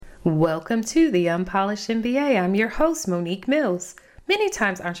Welcome to the Unpolished MBA. I'm your host, Monique Mills. Many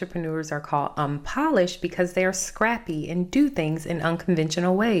times entrepreneurs are called unpolished because they are scrappy and do things in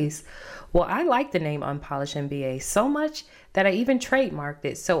unconventional ways. Well, I like the name Unpolished MBA so much that I even trademarked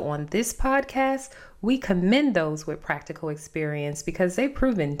it. So on this podcast, we commend those with practical experience because they've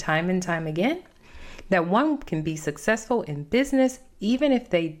proven time and time again that one can be successful in business even if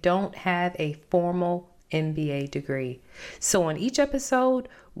they don't have a formal MBA degree. So on each episode,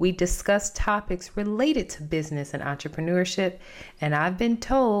 we discuss topics related to business and entrepreneurship, and I've been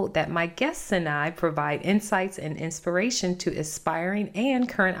told that my guests and I provide insights and inspiration to aspiring and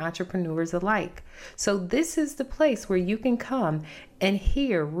current entrepreneurs alike. So this is the place where you can come and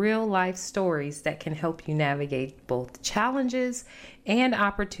hear real life stories that can help you navigate both challenges and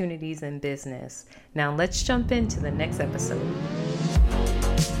opportunities in business. Now let's jump into the next episode.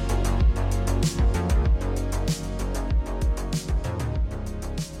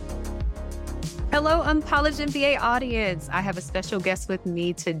 Hello, Unpolished MBA audience. I have a special guest with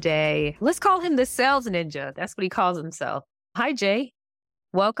me today. Let's call him the Sales Ninja. That's what he calls himself. Hi, Jay.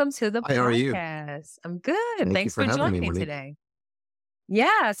 Welcome to the podcast. How are you? I'm good. Thanks for joining me today.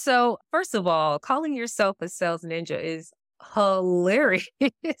 Yeah. So first of all, calling yourself a Sales Ninja is hilarious.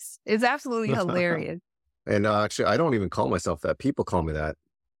 It's absolutely hilarious. And actually, I don't even call myself that. People call me that.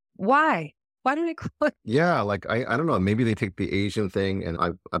 Why? Why do they call it? Yeah, like I don't know. Maybe they take the Asian thing, and I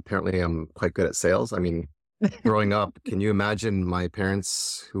apparently am quite good at sales. I mean, growing up, can you imagine my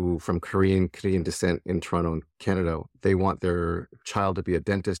parents who from Canadian descent in Toronto, Canada? They want their child to be a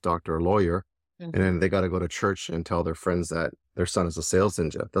dentist, doctor, or lawyer, and then they got to go to church and tell their friends that their son is a sales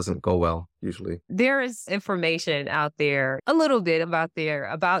ninja. It doesn't go well usually. There is information out there, a little bit about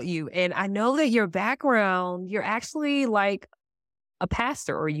you, and I know that your background, you're actually like a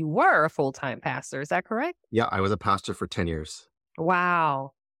pastor, or you were a full-time pastor. Is that correct? Yeah, I was a pastor for 10 years.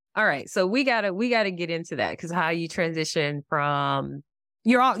 Wow. All right. So we gotta get into that, because how you transition from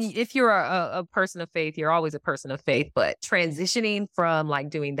if you're a person of faith, you're always a person of faith, but transitioning from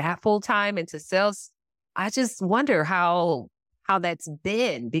like doing that full-time into sales, I just wonder how that's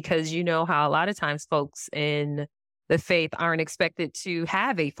been, because you know how a lot of times folks in the faith aren't expected to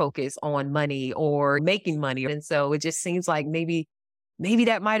have a focus on money or making money. And so it just seems like maybe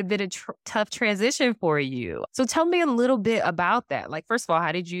that might have been a tough transition for you. So tell me a little bit about that. Like, first of all,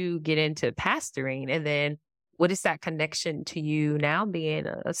 how did you get into pastoring? And then what is that connection to you now being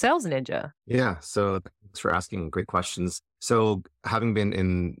a sales ninja? Yeah. So thanks for asking great questions. So having been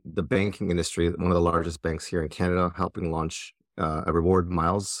in the banking industry, one of the largest banks here in Canada, helping launch a reward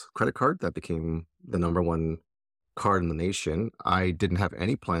miles credit card that became the number one card in the nation, I didn't have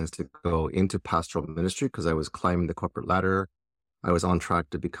any plans to go into pastoral ministry because I was climbing the corporate ladder. I was on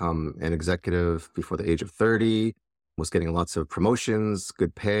track to become an executive before the age of 30, was getting lots of promotions,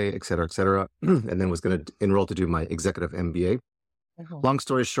 good pay, et cetera, and then was going to enroll to do my executive MBA. Long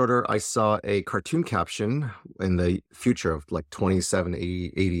story shorter, I saw a cartoon caption in the future of like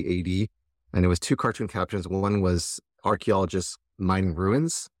 2780 AD, and it was two cartoon captions. One was archaeologists mining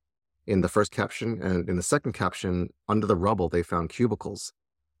ruins in the first caption, and in the second caption, under the rubble, they found cubicles.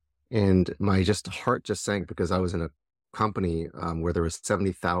 And my heart just sank, because I was in a company where there was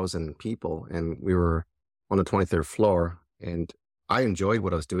 70,000 people, and we were on the 23rd floor, and I enjoyed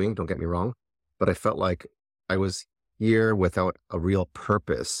what I was doing, don't get me wrong, but I felt like I was here without a real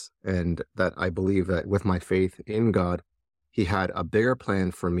purpose, and that I believe that with my faith in God, he had a bigger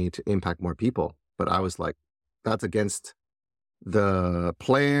plan for me to impact more people. But I was like, that's against the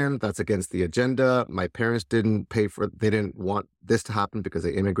plan, that's against the agenda. My parents didn't they didn't want this to happen because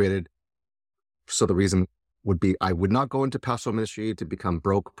they immigrated. So the reason would be I would not go into pastoral ministry to become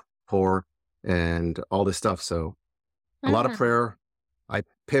broke, poor, and all this stuff. So a lot of prayer. I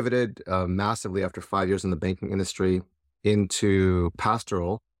pivoted massively after 5 years in the banking industry into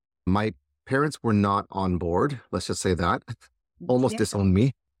pastoral. My parents were not on board. Let's just say that. Almost disowned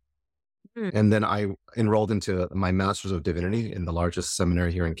me. And then I enrolled into my Master's of Divinity in the largest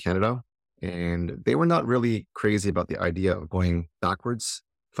seminary here in Canada. And they were not really crazy about the idea of going backwards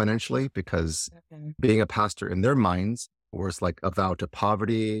financially, because being a pastor in their minds was like a vow to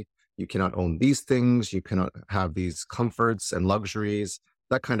poverty. You cannot own these things. You cannot have these comforts and luxuries,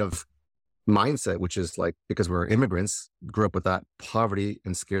 that kind of mindset, which is like, because we're immigrants, grew up with that poverty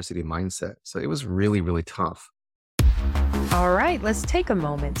and scarcity mindset. So it was really, really tough. All right, let's take a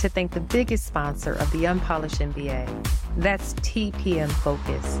moment to thank the biggest sponsor of the Unpolished MBA. That's TPM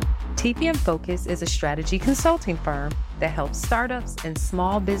Focus. TPM Focus is a strategy consulting firm that helps startups and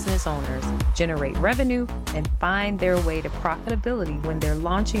small business owners generate revenue and find their way to profitability when they're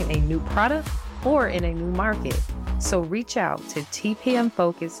launching a new product or in a new market. So reach out to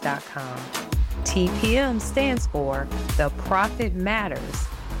tpmfocus.com. TPM stands for The Profit Matters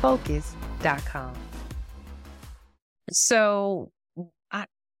Focus.com. So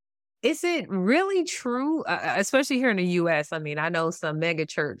is it really true, especially here in the U.S.? I mean, I know some mega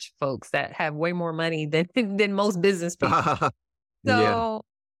church folks that have way more money than most business people. Yeah. So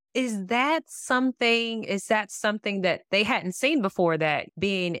is that something that they hadn't seen before, that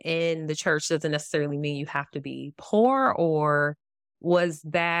being in the church doesn't necessarily mean you have to be poor? Or was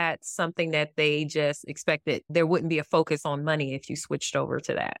that something that they just expected there wouldn't be a focus on money if you switched over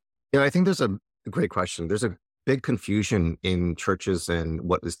to that? Yeah, I think there's a great question. There's a big confusion in churches and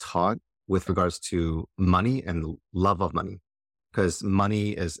what is taught with regards to money and love of money, because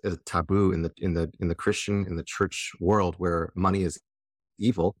money is a taboo in the Christian, in the church world, where money is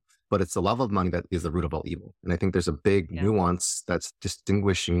evil, but it's the love of money that is the root of all evil. And I think there's a big Yeah. nuance that's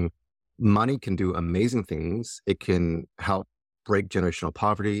distinguishing. Money can do amazing things. It can help break generational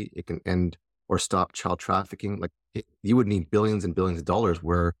poverty. It can end or stop child trafficking. You would need billions and billions of dollars,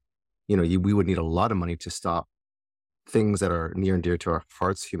 where we would need a lot of money to stop things that are near and dear to our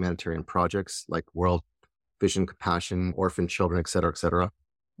hearts, humanitarian projects like World Vision, Compassion, orphan children, et cetera, et cetera.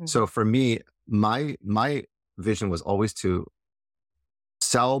 So for me, my vision was always to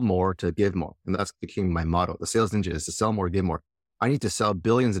sell more to give more. And that's became my motto. The sales ninja is to sell more, give more. I need to sell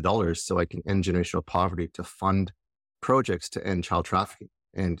billions of dollars so I can end generational poverty, to fund projects to end child trafficking.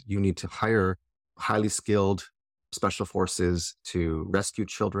 And you need to hire highly skilled special forces to rescue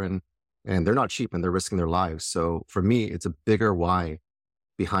children. And they're not cheap, and they're risking their lives. So for me, it's a bigger why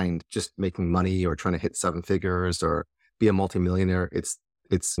behind just making money or trying to hit seven figures or be a multimillionaire. It's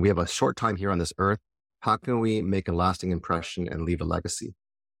we have a short time here on this earth. How can we make a lasting impression and leave a legacy?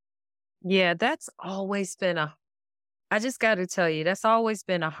 Yeah, that's always been I just got to tell you, that's always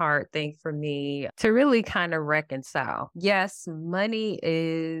been a hard thing for me to really kind of reconcile. Yes, money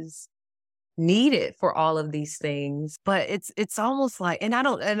is needed for all of these things, but it's almost like, and I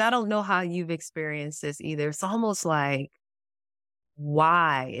don't know how you've experienced this either. It's almost like,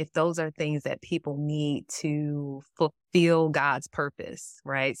 why, if those are things that people need to fulfill God's purpose,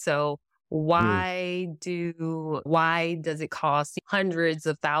 right? So Mm, why does it cost hundreds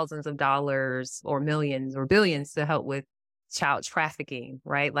of thousands of dollars or millions or billions to help with child trafficking,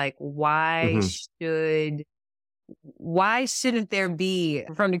 right? Like, mhm. why shouldn't there be,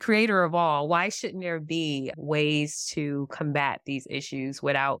 from the creator of all, why shouldn't there be ways to combat these issues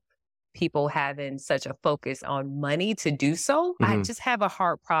without people having such a focus on money to do so? I Mhm. just have a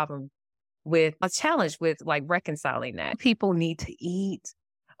challenge with like reconciling that. People need to eat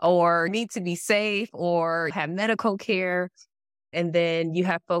or need to be safe or have medical care. And then you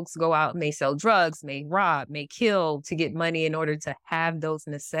have folks go out, may sell drugs, may rob, may kill to get money in order to have those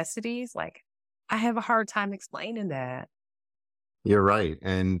necessities. Like, I have a hard time explaining that. You're right.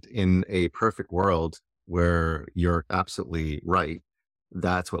 And in a perfect world where you're absolutely right,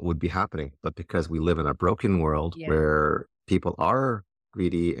 that's what would be happening. But because we live in a broken world Yeah. where people are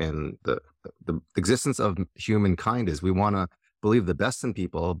greedy, and the existence of humankind is we want to believe the best in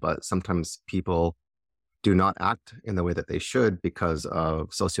people, but sometimes people do not act in the way that they should because of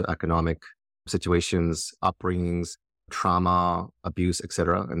socioeconomic situations, upbringings, trauma, abuse,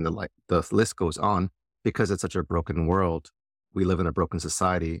 etc. And the list goes on. Because it's such a broken world, we live in a broken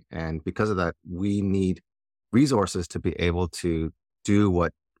society. And because of that, we need resources to be able to do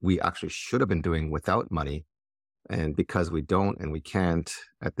what we actually should have been doing without money. And because we don't and we can't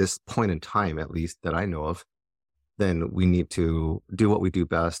at this point in time, at least that I know of, then we need to do what we do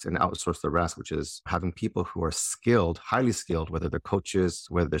best and outsource the rest, which is having people who are skilled, highly skilled, whether they're coaches,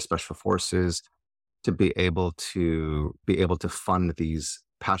 whether they're special forces, to be able to fund these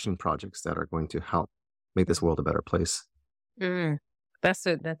passion projects that are going to help make this world a better place. Mm, that's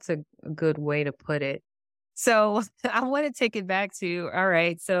a good way to put it. So I want to take it back to, all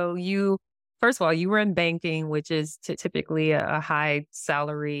right. So first of all, you were in banking, which is typically a high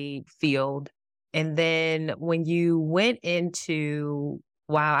salary field. And then when you went into,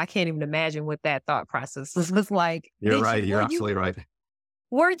 wow, I can't even imagine what that thought process was like. You're right. You're absolutely right.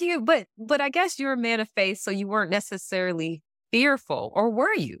 But I guess you're a man of faith, so you weren't necessarily fearful, or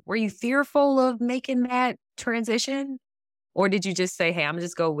were you? Were you fearful of making that transition? Or did you just say, hey, I'm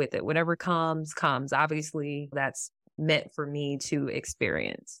just go with it. Whatever comes, comes. Obviously, that's meant for me to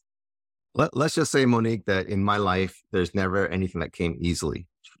experience. Let's just say, Monique, that in my life, there's never anything that came easily.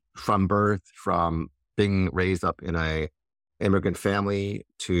 From birth, from being raised up in a immigrant family,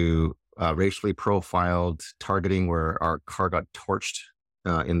 to racially profiled targeting, where our car got torched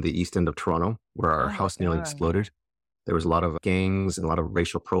in the east end of Toronto, where our Oh my house nearly God. exploded. There was a lot of gangs and a lot of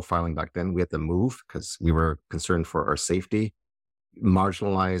racial profiling back then. We had to move because we were concerned for our safety,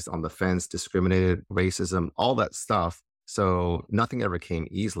 marginalized, on the fence, discriminated, racism, all that stuff. So nothing ever came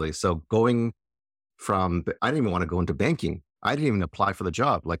easily. So I didn't even want to go into banking. I didn't even apply for the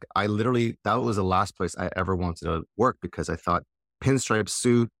job. Like that was the last place I ever wanted to work because I thought pinstripe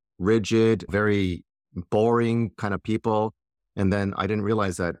suit, rigid, very boring kind of people. And then I didn't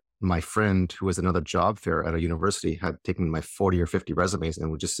realize that my friend who was another job fair at a university had taken my 40 or 50 resumes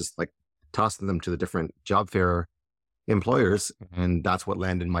and was just like tossing them to the different job fair employers. And that's what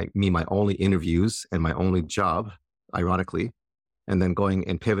landed my only interviews and my only job, ironically. And then going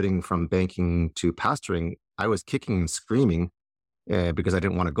and pivoting from banking to pastoring, I was kicking and screaming because I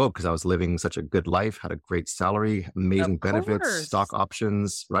didn't want to go because I was living such a good life, had a great salary, amazing benefits, stock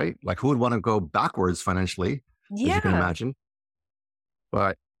options, right? Like who would want to go backwards financially, as you can imagine?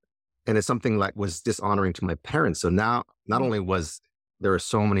 And it's something like was dishonoring to my parents. So now not only was there are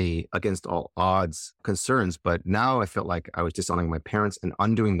so many against all odds concerns, but now I felt like I was dishonoring my parents and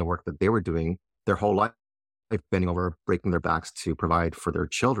undoing the work that they were doing their whole life, bending over, breaking their backs to provide for their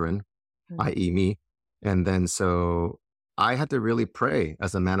children, i.e. me. And then so I had to really pray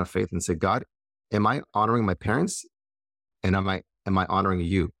as a man of faith and say, God, am I honoring my parents? And am I honoring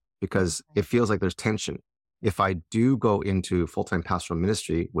you? Because it feels like there's tension. If I do go into full-time pastoral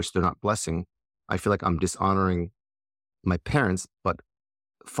ministry, which they're not blessing, I feel like I'm dishonoring my parents, but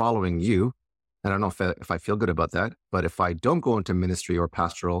following you. I don't know if I feel good about that, but if I don't go into ministry or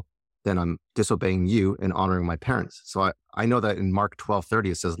pastoral, then I'm disobeying you and honoring my parents. So I know that in Mark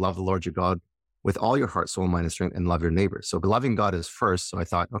 12:30, it says, love the Lord your God with all your heart, soul, mind, and strength, and love your neighbor. So loving God is first. So I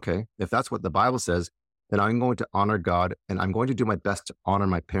thought, okay, if that's what the Bible says, then I'm going to honor God and I'm going to do my best to honor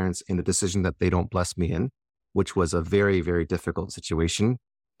my parents in the decision that they don't bless me in, which was a very, very difficult situation.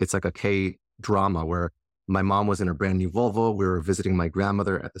 It's like a K drama where my mom was in a brand new Volvo. We were visiting my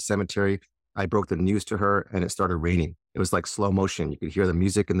grandmother at the cemetery. I broke the news to her and it started raining. It was like slow motion. You could hear the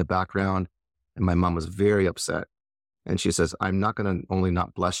music in the background. And my mom was very upset. And she says, I'm not going to only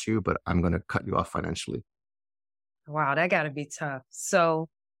not bless you, but I'm going to cut you off financially. Wow, that got to be tough. So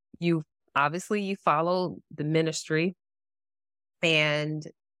you follow the ministry, and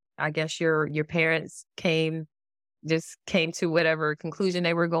I guess your parents came to whatever conclusion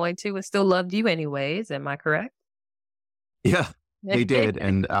they were going to and still loved you anyways. Am I correct? Yeah, they did.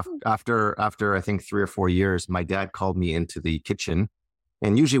 And after I think 3 or 4 years, my dad called me into the kitchen.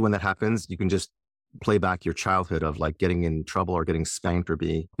 And usually when that happens, you can just play back your childhood of like getting in trouble or getting spanked or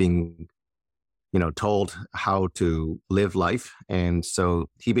being told how to live life. And so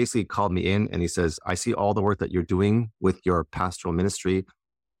he basically called me in and he says, I see all the work that you're doing with your pastoral ministry.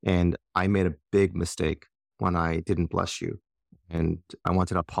 And I made a big mistake when I didn't bless you. And I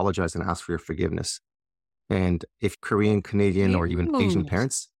wanted to apologize and ask for your forgiveness. And if Korean, Canadian, or even Asian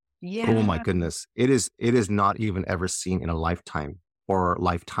parents, oh my goodness, it is not even ever seen in a lifetime or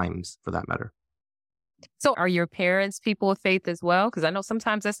lifetimes for that matter. So are your parents people of faith as well? Because I know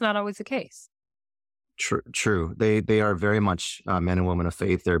sometimes that's not always the case. True. They are very much men and women of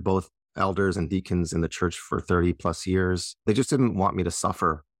faith. They're both elders and deacons in the church for 30 plus years. They just didn't want me to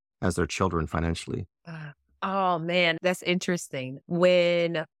suffer as their children financially. Oh man, that's interesting.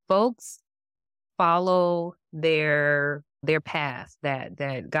 When folks follow their path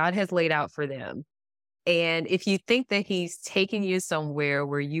that God has laid out for them, and if you think that he's taking you somewhere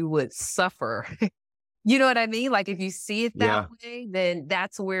where you would suffer, you know what I mean? Like if you see it that way, then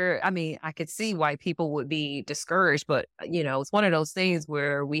that's where, I could see why people would be discouraged, but it's one of those things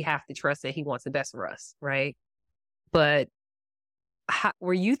where we have to trust that he wants the best for us. Right. But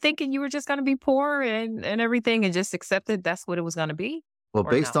were you thinking you were just going to be poor and everything and just accepted that's what it was going to be? Well,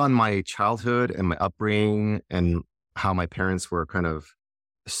 based on my childhood and my upbringing and how my parents were kind of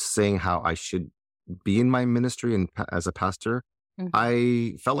saying how I should be in my ministry and as a pastor,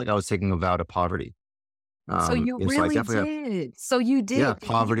 I felt like I was taking a vow to poverty. So you really did. So you did. Yeah,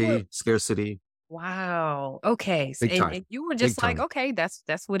 poverty, scarcity. Wow. Okay. And you were just like, okay, that's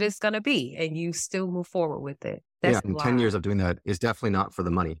what it's going to be. And you still move forward with it. That's and 10 years of doing that is definitely not for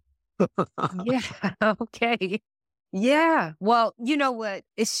the money. Yeah. Okay. Yeah. Well, you know what?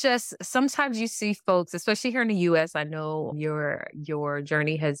 It's just sometimes you see folks, especially here in the US. I know your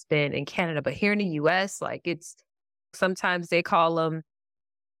journey has been in Canada, but here in the US, like it's sometimes they call them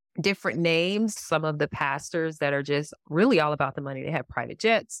different names. Some of the pastors that are just really all about the money. They have private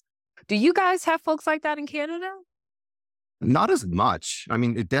jets. Do you guys have folks like that in Canada? Not as much.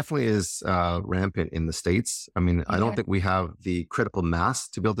 It definitely is rampant in the States. I don't think we have the critical mass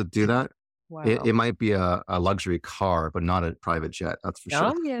to be able to do that. Wow. It might be a luxury car, but not a private jet. That's for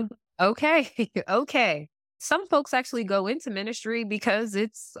sure. Oh, yeah. Okay. Okay. Some folks actually go into ministry because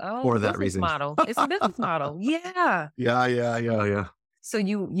it's a For that business reason. model. It's a business model. Yeah. Yeah, yeah, yeah, yeah. So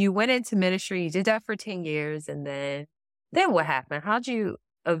you went into ministry, you did that for 10 years, and then what happened? How'd you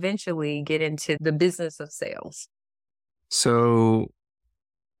eventually get into the business of sales? So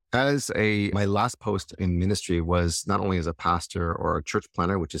my last post in ministry was not only as a pastor or a church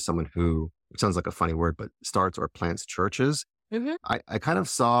planner, which is someone who, it sounds like a funny word, but starts or plants churches. Hmm. I kind of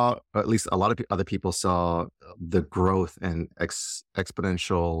saw, or at least a lot of other people saw the growth and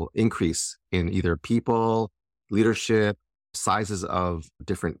exponential increase in either people, leadership, sizes of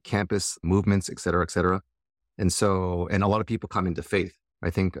different campus movements, et cetera, et cetera. And so, and a lot of people come into faith. I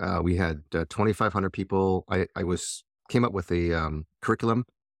think we had 2,500 people. Came up with a curriculum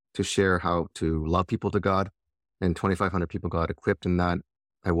to share how to love people to God, and 2,500 people got equipped in that.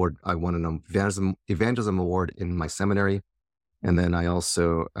 I won an evangelism award in my seminary. And then I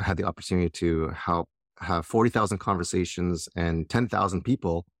also had the opportunity to help have 40,000 conversations and 10,000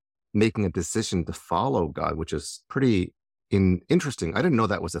 people making a decision to follow God, which is pretty interesting. I didn't know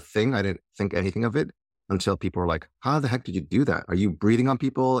that was a thing. I didn't think anything of it until people were like, how the heck did you do that? Are you breathing on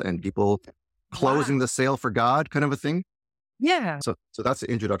people and people closing Wow. the sale for God kind of a thing? Yeah. So that's the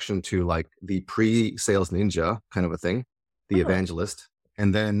introduction to like the pre-sales ninja kind of a thing, the Oh, evangelist.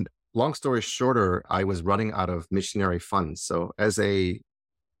 And then long story shorter, I was running out of missionary funds. So as a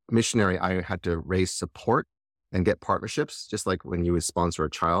missionary, I had to raise support and get partnerships, just like when you would sponsor a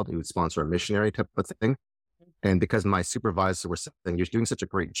child, you would sponsor a missionary type of thing. And because my supervisors were saying, you're doing such a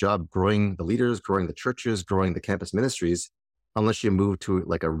great job growing the leaders, growing the churches, growing the campus ministries, unless you move to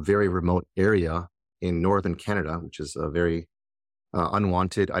like a very remote area in northern Canada, which is a very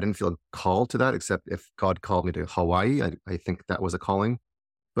unwanted. I didn't feel called to that, except if God called me to Hawaii, I think that was a calling.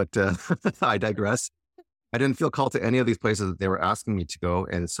 But I digress. I didn't feel called to any of these places that they were asking me to go.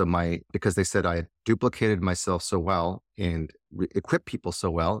 And so because they said I had duplicated myself so well and equipped people so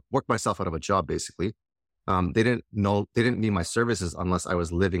well, worked myself out of a job basically. They didn't need my services unless I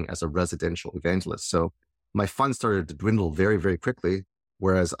was living as a residential evangelist. So my funds started to dwindle very, very quickly,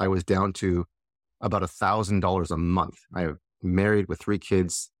 whereas I was down to about $1,000 a month. I am married with 3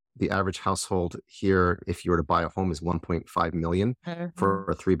 kids. The average household here, if you were to buy a home, is 1.5 million mhm. for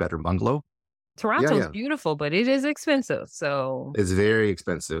a 3-bedroom bungalow. Yeah, Toronto's yeah. beautiful, but it is expensive. So, It's very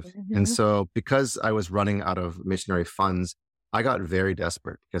expensive. And mhm. so because I was running out of missionary funds, I got very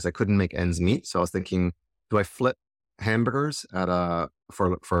desperate because I couldn't make ends meet. So I was thinking, do I flip hamburgers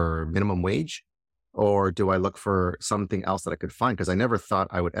for minimum wage? Or do I look for something else that I could find? Because I never thought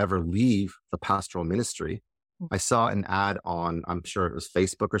I would ever leave the pastoral ministry. I saw an ad on, I'm sure it was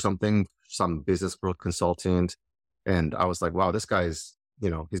Facebook or something, some business growth consultant. And I was like, wow, this guy's,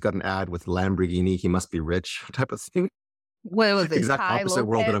 he's got an ad with Lamborghini. He must be rich type of thing. What was it? Exact Ty opposite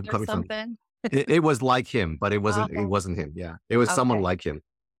world that Lopez I'm or coming from. something? It was like him, but it Okay. wasn't him. Yeah. It was someone Okay. like him.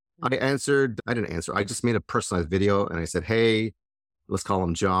 I didn't answer. I just made a personalized video and I said, hey, let's call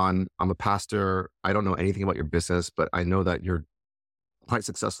him John. I'm a pastor. I don't know anything about your business, but I know that you're quite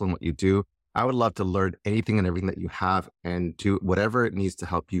successful in what you do. I would love to learn anything and everything that you have and do whatever it needs to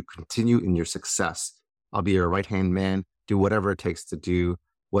help you continue in your success. I'll be your right hand man, do whatever it takes to do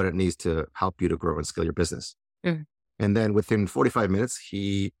what it needs to help you to grow and scale your business. Mm. And then within 45 minutes,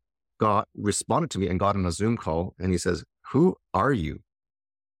 he responded to me and got on a Zoom call and he says, who are you?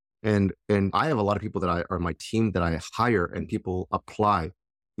 And I have a lot of people that are my team that I hire and people apply.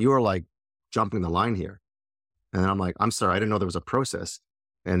 You are like jumping the line here. And I'm like, I'm sorry, I didn't know there was a process.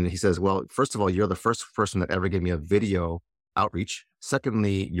 And he says, well, first of all, you're the first person that ever gave me a video outreach.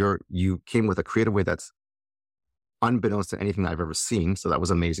 Secondly, you came with a creative way that's unbeknownst to anything I've ever seen. So that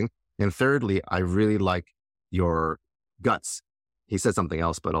was amazing. And thirdly, I really like your guts. He said something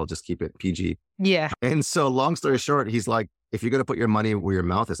else, but I'll just keep it PG. Yeah. And so long story short, he's like, if you're going to put your money where your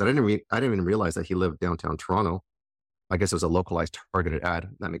mouth is, I didn't even realize that he lived downtown Toronto. I guess it was a localized targeted ad.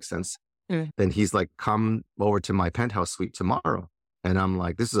 That makes sense. Mm. Then he's like, come over to my penthouse suite tomorrow. And I'm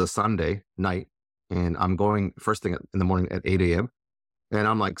like, this is a Sunday night and I'm going first thing in the morning at 8 a.m. And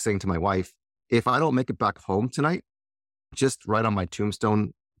I'm like saying to my wife, if I don't make it back home tonight, just write on my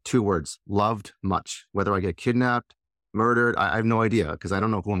tombstone 2 words, loved much. Whether I get kidnapped, murdered, I have no idea because I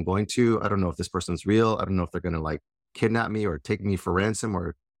don't know who I'm going to. I don't know if this person's real. I don't know if they're going to like kidnap me or take me for ransom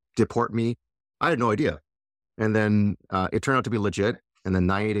or deport me. I had no idea. And then it turned out to be legit. And then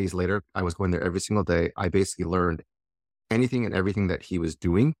 90 days later, I was going there every single day. I basically learned anything and everything that he was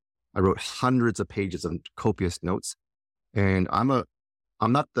doing. I wrote hundreds of pages of copious notes. And I'm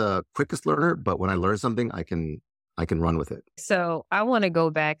not the quickest learner, but when I learn something, I can run with it. So I want to go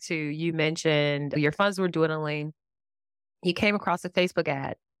back to, you mentioned your funds were dwindling. You came across a Facebook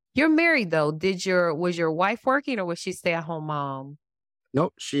ad. You're married though. Was your wife working or was she stay-at-home mom?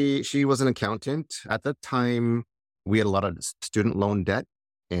 No, she was an accountant. At the time, we had a lot of student loan debt.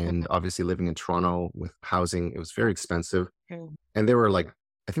 And obviously living in Toronto with housing, it was very expensive. Mhm. And there were like,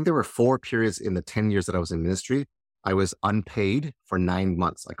 I think there were 4 periods in the 10 years that I was in ministry. I was unpaid for 9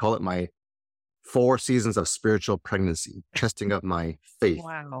 months. I call it my 4 seasons of spiritual pregnancy, testing up my faith,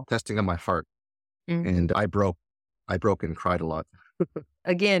 Wow. testing up my heart. Mhm. And I broke and cried a lot.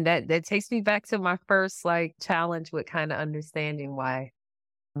 Again, that takes me back to my first like challenge with kind of understanding why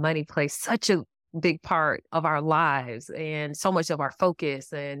money plays such a big part of our lives and so much of our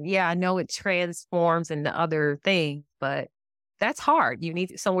focus. And yeah, I know it transforms into other things, but that's hard. You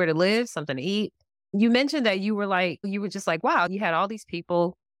need somewhere to live, something to eat. You mentioned that you were just like, wow, you had all these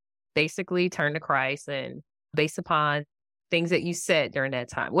people basically turn to Christ and based upon things that you said during that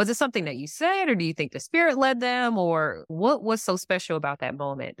time. Was it something that you said, or do you think the Spirit led them, or what was so special about that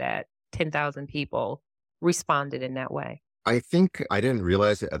moment that 10,000 people responded in that way? I think I didn't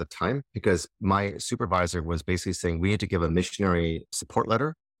realize it at the time because my supervisor was basically saying we need to give a missionary support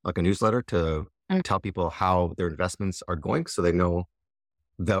letter, like a newsletter to Mm. tell people how their investments are going so they know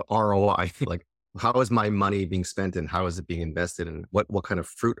the ROI, like how is my money being spent and how is it being invested and what kind of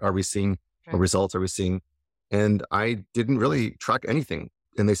fruit are we seeing or Mm. results are we seeing? And I didn't really track anything.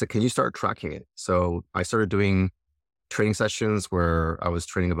 And they said, can you start tracking it? So I started doing training sessions where I was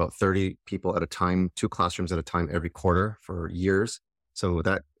training about 30 people at a time, 2 classrooms at a time every quarter for years. So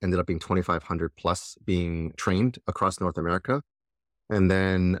that ended up being 2,500 plus being trained across North America. And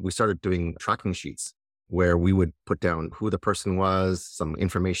then we started doing tracking sheets where we would put down who the person was, some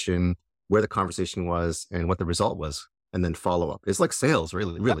information, where the conversation was, and what the result was, and then follow up. It's like sales,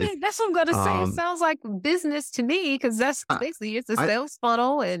 really, really. Okay, that's what I'm gonna say. It Um, sounds like business to me because that's I, basically it's a I sales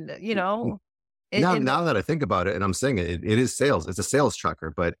funnel, and and now that I think about it, and I'm saying it is sales. It's a sales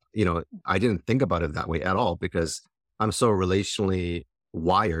tracker, but I didn't think about it that way at all because I'm so relationally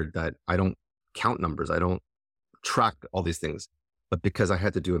wired that I don't count numbers. I don't track all these things. But because I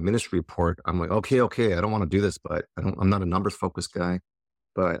had to do a ministry report, I'm like, okay, I don't want to do this, but I'm not a numbers focused guy.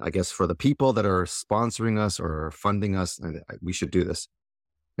 But I guess for the people that are sponsoring us or funding us, we should do this.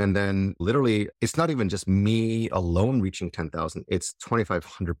 And then literally, it's not even just me alone reaching 10,000. It's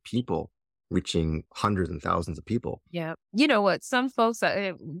 2,500 people reaching hundreds and thousands of people. yeah, you know what? Some folks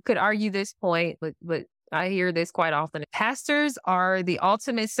could argue this point, but I hear this quite often. Pastors are the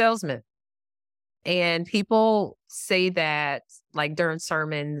ultimate salesman. And people say that like during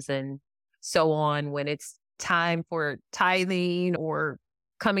sermons and so on, when it's time for tithing or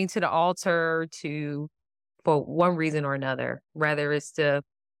coming to the altar to, for one reason or another, rather it's to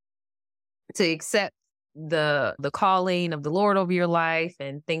accept the calling of the Lord over your life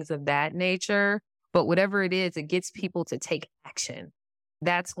and things of that nature. But whatever it is, it gets people to take action.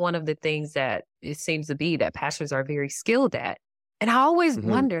 That's one of the things that it seems to be that pastors are very skilled at. And I always Hmm.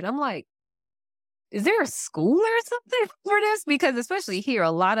 wondered, I'm like, is there a school or something for this? Because especially here,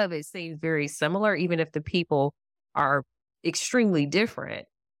 a lot of it seems very similar, even if the people are extremely different.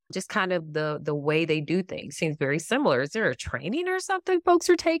 Just kind of the way they do things seems very similar. Is there a training or something folks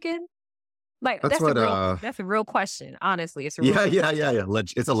are taking? Like That's what, that's a real question. Honestly, it's a real yeah, question. yeah.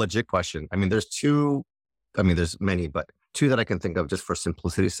 It's a legit question. I mean, there's many, but two that I can think of just for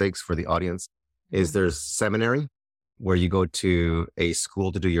simplicity's sakes for the audience is Mhm. there's seminary where you go to a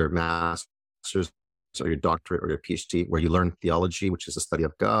school to do your master's or your doctorate or your PhD, where you learn theology, which is the study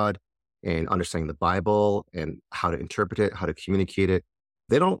of God and understanding the Bible and how to interpret it, how to communicate it.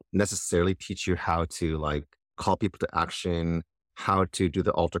 They don't necessarily teach you how to like call people to action, how to do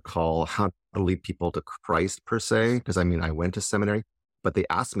the altar call, how to lead people to Christ per se. Because I mean, I went to seminary, but they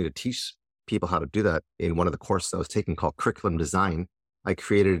asked me to teach people how to do that in one of the courses I was taking called curriculum design. I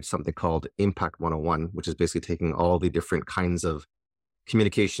created something called Impact 101, which is basically taking all the different kinds of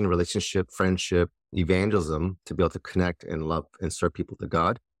communication, relationship, friendship, evangelism to be able to connect and love and serve people to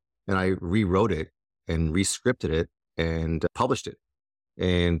God. And I rewrote it and rescripted it and published it.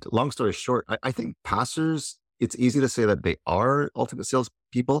 And long story short, I think pastors, it's easy to say that they are ultimate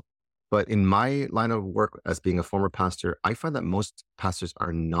salespeople. But in my line of work as being a former pastor, I find that most pastors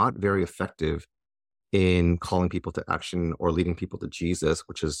are not very effective in calling people to action or leading people to Jesus,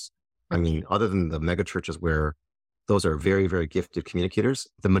 which is, I mean, other than the mega churches where those are very, very gifted communicators,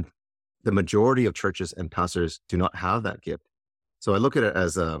 the majority of churches and pastors do not have that gift. So I look at it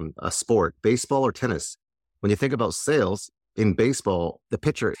as a sport, baseball or tennis. When you think about sales in baseball, the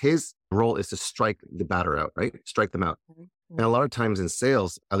pitcher, his role is to strike the batter out, right? Strike them out. Mhm. And a lot of times in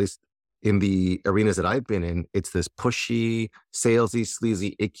sales, at least in the arenas that I've been in, it's this pushy, salesy,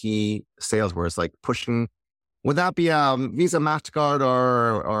 sleazy, icky sales where it's like pushing Would that be Visa, MasterCard,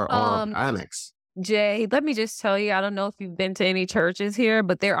 or Um, Amex? Jay, let me just tell you, I don't know if you've been to any churches here,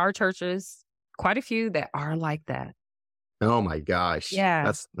 but there are churches, quite a few that are like that. Oh my gosh.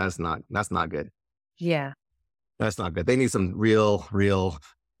 Yeah. That's not good. Yeah. That's not good. They need some real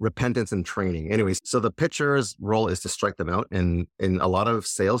repentance and training. Anyways, so the pitcher's role is to strike them out. And in a lot of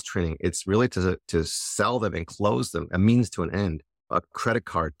sales training, it's really to sell them and close them, a means to an end, a credit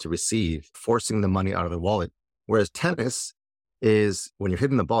card to receive, forcing the money out of the wallet. Whereas tennis is when you're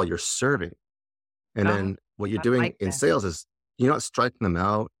hitting the ball, you're serving. And Oh, then what you're I doing like in that. sales is you're not striking them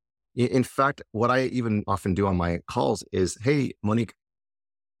out. In fact, what I even often do on my calls is, hey, Monique,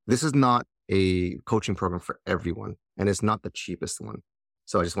 this is not a coaching program for everyone, and it's not the cheapest one.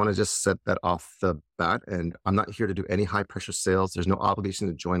 So I just want to just set that off the bat. And I'm not here to do any high pressure sales. There's no obligation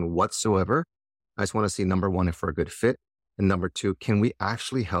to join whatsoever. I just want to see number one, if we're a good fit. And number two, can we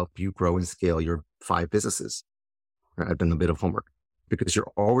actually help you grow and scale your 5 businesses? Right? I've done a bit of homework because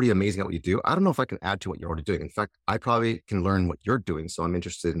you're already amazing at what you do. I don't know if I can add to what you're already doing. In fact, I probably can learn what you're doing. So I'm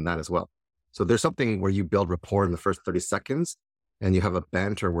interested in that as well. So there's something where you build rapport in the first 30 seconds and you have a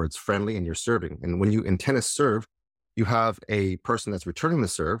banter where it's friendly and you're serving. And when you in tennis serve, you have a person that's returning the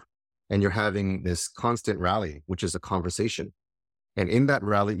serve and you're having this constant rally, which is a conversation. And in that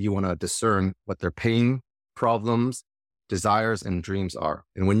rally, you want to discern what their pain, problems, desires, and dreams are.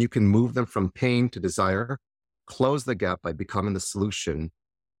 And when you can move them from pain to desire, close the gap by becoming the solution,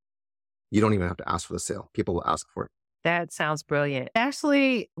 you don't even have to ask for the sale. People will ask for it. That sounds brilliant.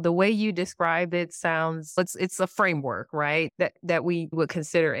 Actually, the way you described it sounds it's a framework, right? That we would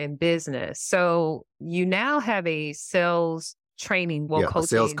consider in business. So you now have a sales training, well, Yeah, a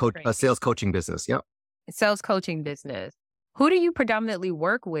coaching and training, sales coaching business. Yeah. sales coaching business. Who do you predominantly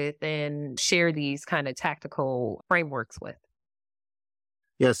work with and share these kind of tactical frameworks with?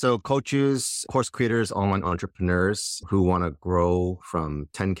 Yeah. So coaches, course creators, online entrepreneurs who want to grow from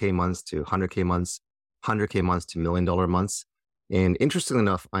 10K months to 100K months, 100K months to $1 million months. And interestingly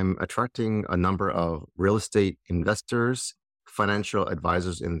enough, I'm attracting a number of real estate investors, financial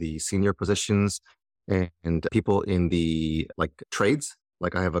advisors in the senior positions, and people in the like trades.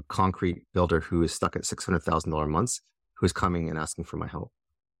 Like I have a concrete builder who is stuck at $600,000 months, who's coming and asking for my help.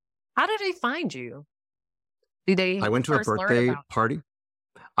 How do they find you? Do they I went to a first learn birthday about party.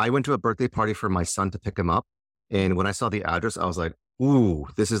 I went to a birthday party for my son to pick him up. And when I saw the address, I was like, ooh,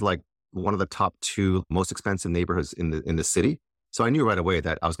 this is like one of the top 2 most expensive neighborhoods in the city. So I knew right away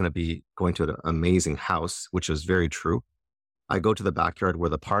that I was going to be going to an amazing house, which was very true. I go to the backyard where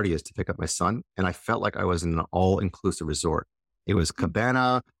the party is to pick up my son, and I felt like I was in an all-inclusive resort. It was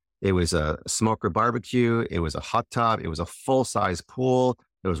cabana, it was a smoker barbecue, it was a hot tub, it was a full-size pool,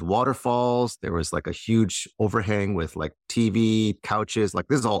 there was waterfalls, there was like a huge overhang with like TV, couches, like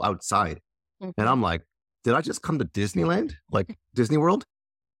this is all outside. And Mhm. I'm like, did I just come to Disneyland, like Disney World?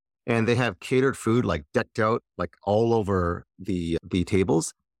 And they have catered food like decked out like all over the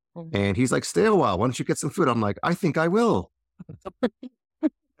tables. Mhm. And he's like, stay a while. Why don't you get some food? I'm like, I think I will.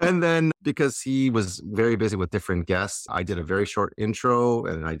 And then because he was very busy with different guests, I did a very short intro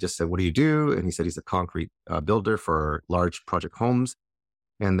and I just said, what do you do? And he said he's a concrete builder for large project homes.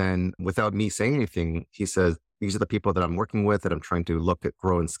 And then without me saying anything, he says, these are the people that I'm working with that I'm trying to look at,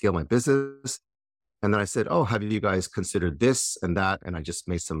 grow and scale my business. And then I said, oh, have you guys considered this and that? And I just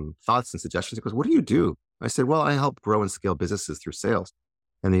made some thoughts and suggestions. He goes, what do you do? I said, well, I help grow and scale businesses through sales.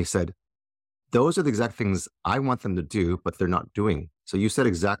 And he said, those are the exact things I want them to do, but they're not doing. So you said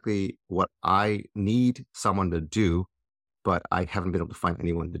exactly what I need someone to do, but I haven't been able to find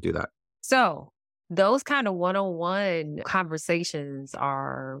anyone to do that. So those kind of one-on-one conversations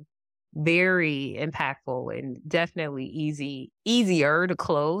are very impactful and definitely easier to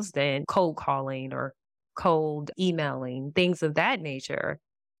close than cold calling or cold emailing, things of that nature.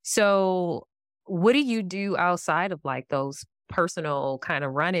 So what do you do outside of like those personal kind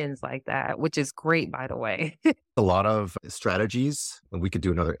of run-ins like that, which is great, by the way? A lot of strategies, and we could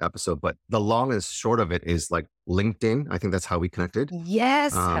do another episode, but the long and short of it is like LinkedIn. I think that's how we connected.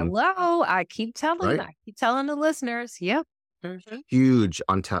 Yes. Um, Hello. I right? keep telling the listeners. Yep. Huge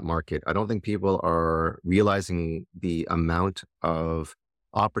untapped market. I don't think people are realizing the amount of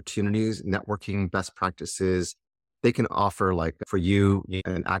opportunities, networking, best practices. They can offer like for you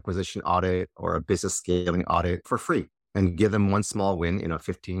an acquisition audit or a business scaling audit for free and give them one small win in a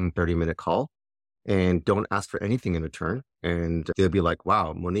 15, 30-minute call and don't ask for anything in return. And they'll be like,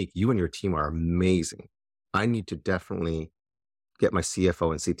 wow, Monique, you and your team are amazing. I need to definitely get my CFO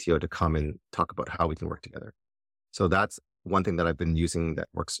and CTO to come and talk about how we can work together. So that's one thing that I've been using that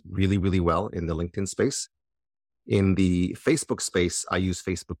works really, really well in the LinkedIn space. In the Facebook space, I use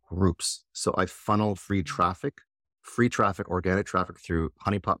Facebook groups. So I funnel free traffic, organic traffic through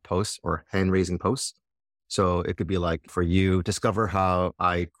honeypot posts or hand raising posts. So it could be like for you, discover how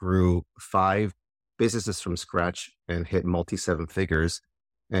I grew 5 businesses from scratch and hit multi 7 figures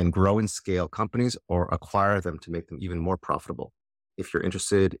and grow and scale companies or acquire them to make them even more profitable. If you're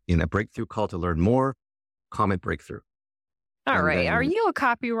interested in a breakthrough call to learn more, comment breakthrough. All And right. Are then you a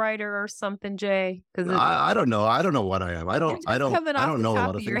copywriter or something, Jay? Because I don't know. I don't know what I am. I don't know a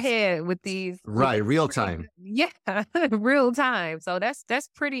lot of your things. head with these. Right. Real time. Yeah. Real time. So that's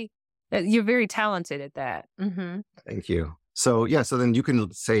pretty, you're very talented at that. Thank you. So yeah, so then you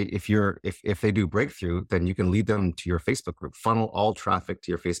can say if they do breakthrough, then you can lead them to your Facebook group, funnel all traffic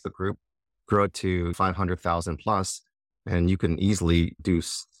to your Facebook group, grow it to 500,000 plus, and you can easily do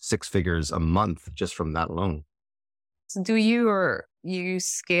 6 figures a month just from that alone. So do you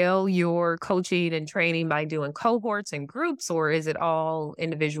scale your coaching and training by doing cohorts and groups, or is it all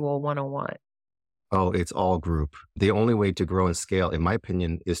individual one-on-one? Oh, it's all group. The only way to grow and scale, in my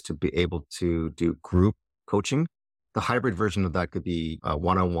opinion, is to be able to do group coaching. The hybrid version of that could be a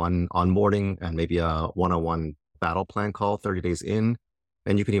one-on-one onboarding and maybe a one-on-one battle plan call 30 days in.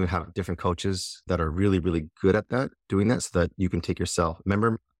 And you can even have different coaches that are really, really good at doing that so that you can take yourself.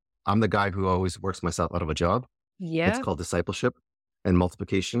 Remember, I'm the guy who always works myself out of a job. Yeah. It's called discipleship and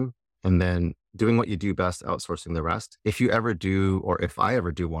multiplication. And then doing what you do best, outsourcing the rest. If I ever do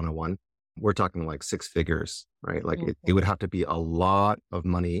one-on-one, we're talking like 6 figures, right? Like it would have to be a lot of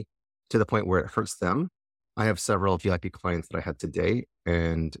money to the point where it hurts them. I have several VIP clients that I had today,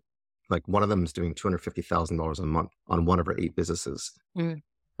 and like one of them is doing $250,000 a month on one of her 8 businesses,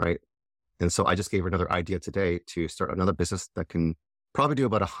 right? And so I just gave her another idea today to start another business that can probably do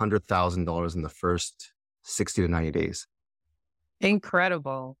about $100,000 in the first 60 to 90 days.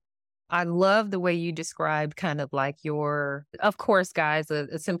 Incredible. I love the way you described kind of like of course, guys, a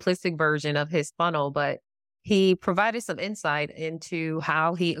simplistic version of his funnel, but he provided some insight into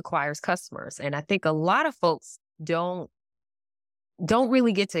how he acquires customers. And I think a lot of folks don't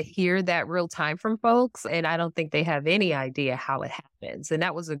really get to hear that real time from folks. And I don't think they have any idea how it happens. And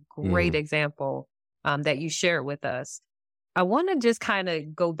that was a great example that you shared with us. I want to just kind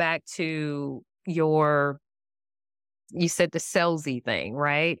of go back to you said the salesy thing,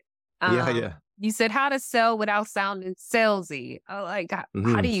 right? Yeah. You said how to sell without sounding salesy.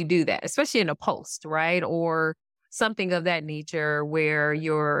 How do you do that? Especially in a post, right? Or something of that nature where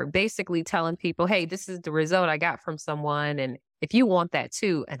you're basically telling people, hey, this is the result I got from someone. And if you want that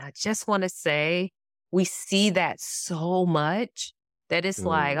too. And I just want to say, we see that so much that it's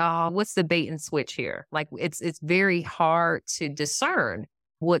like, oh, what's the bait and switch here? Like it's very hard to discern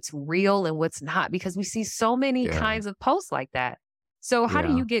what's real and what's not, because we see so many kinds of posts like that. So how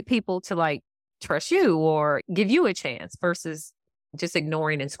do you get people to like trust you or give you a chance versus just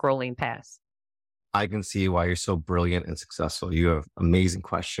ignoring and scrolling past? I can see why you're so brilliant and successful. You have amazing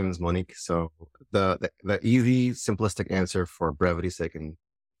questions, Monique. So the easy, simplistic answer for brevity's sake, and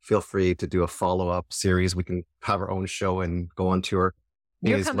feel free to do a follow-up series. We can have our own show and go on tour.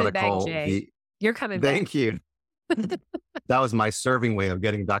 You're coming back, Jay. You're coming back. Thank you. That was my serving way of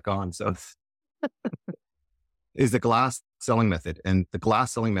getting back on. So is the glass selling method. And the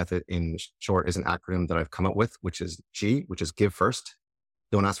glass selling method in short is an acronym that I've come up with, which is G, which is give first.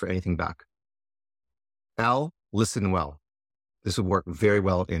 Don't ask for anything back. L, listen well. This would work very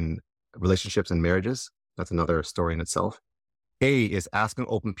well in relationships and marriages. That's another story in itself. A is asking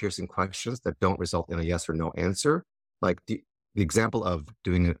open, piercing questions that don't result in a yes or no answer. Like the example of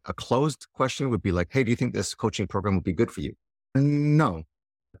doing a closed question would be like, hey, do you think this coaching program would be good for you? No.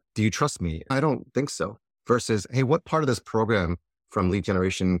 Do you trust me? I don't think so. Versus, hey, what part of this program, from lead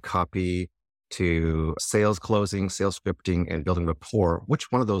generation, copy to sales closing, sales scripting, and building rapport,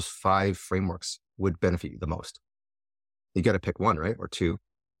 which one of those 5 frameworks would benefit you the most? You got to pick one, right? Or 2.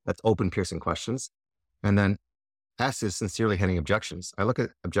 That's open, piercing questions. And then S is sincerely handling objections. I look at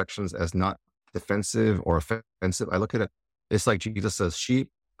objections as not defensive or offensive. I look at it, it's like Jesus says, sheep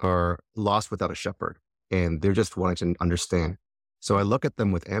are lost without a shepherd, and they're just wanting to understand. So I look at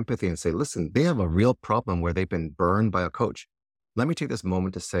them with empathy and say, listen, they have a real problem where they've been burned by a coach. Let me take this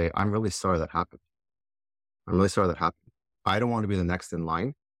moment to say, I'm really sorry that happened. I'm really sorry that happened. I don't want to be the next in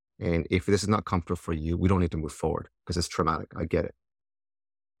line. And if this is not comfortable for you, we don't need to move forward because it's traumatic. I get it.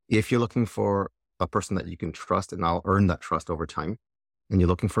 If you're looking for a person that you can trust, and I'll earn that trust over time, and you're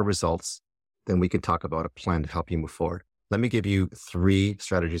looking for results, then we can talk about a plan to help you move forward. Let me give you 3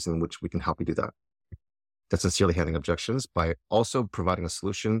 strategies in which we can help you do that. That's sincerely handling objections by also providing a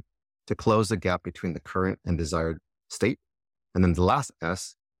solution to close the gap between the current and desired state. And then the last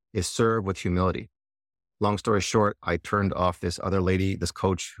S is serve with humility. Long story short, I turned off this other lady, this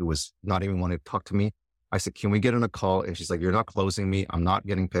coach who was not even wanting to talk to me. I said, can we get on a call? And she's like, you're not closing me. I'm not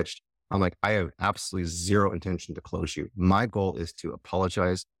getting pitched. I'm like, I have absolutely zero intention to close you. My goal is to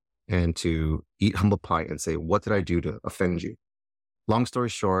apologize and to eat humble pie and say, what did I do to offend you? Long story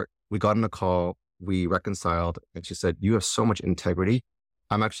short, we got on a call, we reconciled, and she said, you have so much integrity.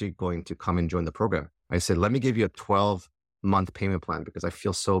 I'm actually going to come and join the program. I said, let me give you a 12-month payment plan because I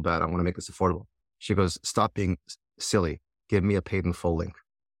feel so bad. I want to make this affordable. She goes, stop being silly. Give me a paid in full link.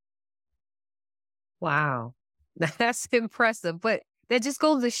 Wow. That's impressive. But that just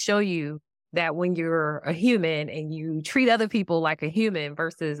goes to show you that when you're a human and you treat other people like a human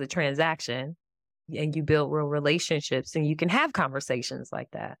versus a transaction, and you build real relationships, and you can have conversations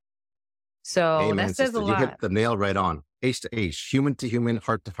like that. So Amen, that says sister. a You lot. hit the nail right on. Age to age, human to human,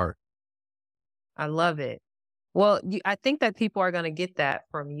 heart to heart. I love it. Well, I think that people are going to get that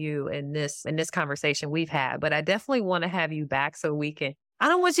from you in this conversation we've had, but I definitely want to have you back so we can. I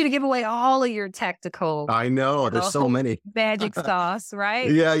don't want you to give away all of your tactical I know. There's so many. magic sauce, right?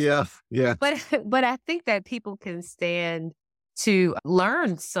 Yeah. But I think that people can stand to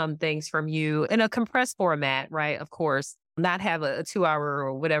learn some things from you in a compressed format, right? Of course, not have a 2-hour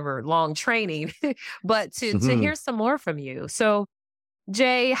or whatever long training, but to hear some more from you. So,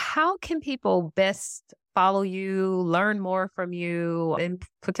 Jay, how can people best follow you, learn more from you, and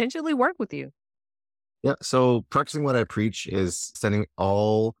potentially work with you? Yeah. So practicing what I preach is sending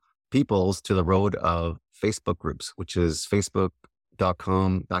all peoples to the road of Facebook groups, which is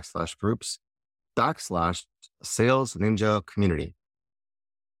facebook.com/groups/Sales Ninja Community.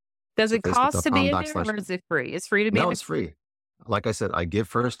 Does So it cost to be in there facebook.com/ or is it free? It's free to be in No, there? it's free. Like I said, I give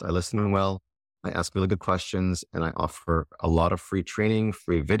first, I listen well, I ask really good questions, and I offer a lot of free training,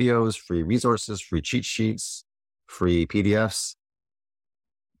 free videos, free resources, free cheat sheets, free PDFs.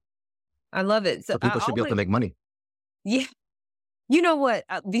 I love it. So people should be able to make money. Yeah. You know what?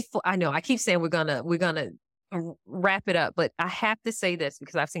 Before I know I keep saying we're gonna wrap it up, but I have to say this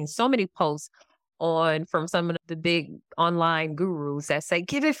because I've seen so many posts from some of the big online gurus that say,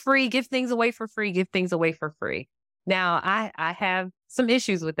 give it free, give things away for free, give things away for free. Now, I have some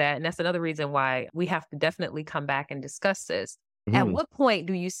issues with that. And that's another reason why we have to definitely come back and discuss this. At what point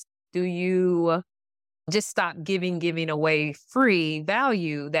do you just stop giving away free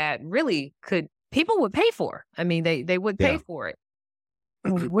value that really people would pay for? I mean, they would pay for it.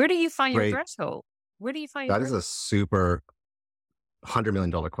 Where do you find your threshold? Where do you find your That is a super $100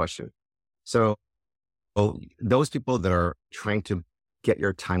 million question. So those people that are trying to get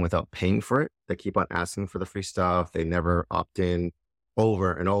your time without paying for it, they keep on asking for the free stuff. They never opt in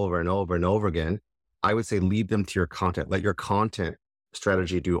over and over and over and over again. I would say leave them to your content. Let your content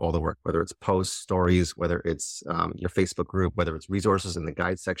strategy do all the work, whether it's posts, stories, whether it's your Facebook group, whether it's resources in the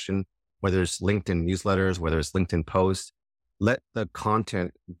guide section, whether it's LinkedIn newsletters, whether it's LinkedIn posts. Let the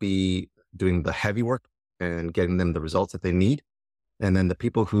content be doing the heavy work and getting them the results that they need. And then the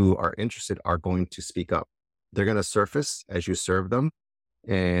people who are interested are going to speak up. They're going to surface as you serve them,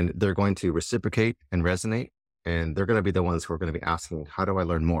 and they're going to reciprocate and resonate. And they're going to be the ones who are going to be asking, how do I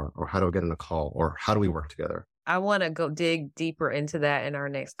learn more? Or how do I get on a call? Or how do we work together? I want to go dig deeper into that in our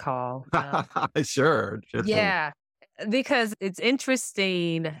next call. Sure. Yeah, because it's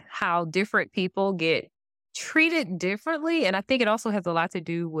interesting how different people get treated differently. And I think it also has a lot to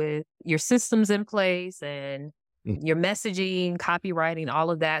do with your systems in place and your messaging, copywriting, all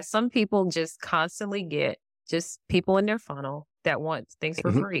of that. Some people just constantly get just people in their funnel that want things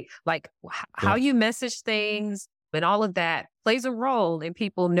for free. Like how you message things and all of that plays a role in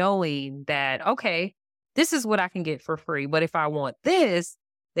people knowing that, okay, this is what I can get for free. But if I want this,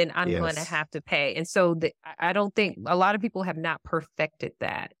 then I'm going to have to pay. And so I don't think a lot of people have not perfected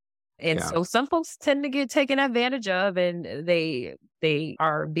that. And so some folks tend to get taken advantage of, and they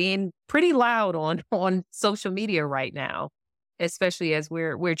are being pretty loud on social media right now, especially as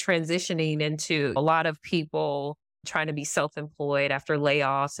we're transitioning into a lot of people trying to be self-employed after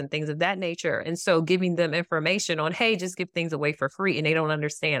layoffs and things of that nature. And so giving them information on, hey, just give things away for free. And they don't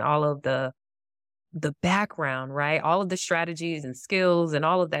understand all of the background, right? All of the strategies and skills and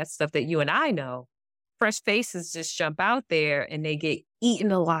all of that stuff that you and I know. Fresh faces just jump out there and they get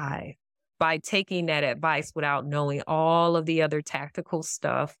eaten alive by taking that advice without knowing all of the other tactical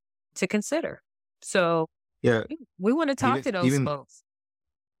stuff to consider. So we want to talk to those folks.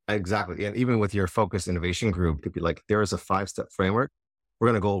 Exactly. And even with your focused innovation group, it could be like, there is a 5-step framework. We're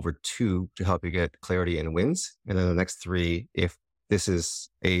going to go over 2 to help you get clarity and wins. And then the next 3, if this is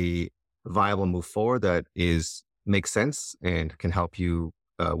a viable move forward that makes sense and can help you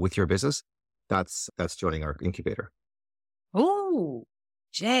with your business, that's joining our incubator. Oh,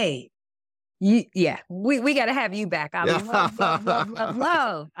 Jay, We got to have you back. I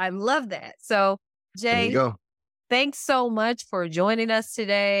love that. So, There you Jay, go. thanks so much for joining us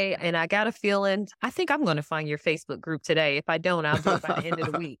today. And I got a feeling, I think I'm going to find your Facebook group today. If I don't, I'll do it by the end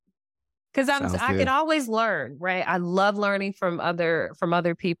of the week. Because Sounds I good. can always learn, right? I love learning from other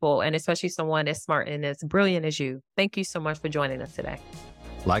people, and especially someone as smart and as brilliant as you. Thank you so much for joining us today.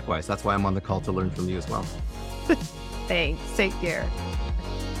 Likewise. That's why I'm on the call, to learn from you as well. Thanks. Take care.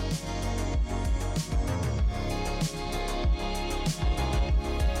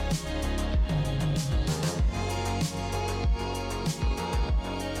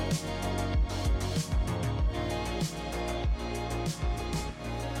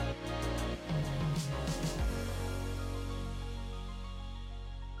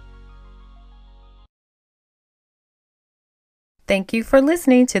 Thank you for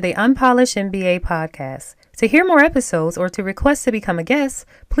listening to the Unpolished MBA podcast. To hear more episodes or to request to become a guest,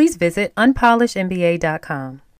 please visit unpolishedmba.com.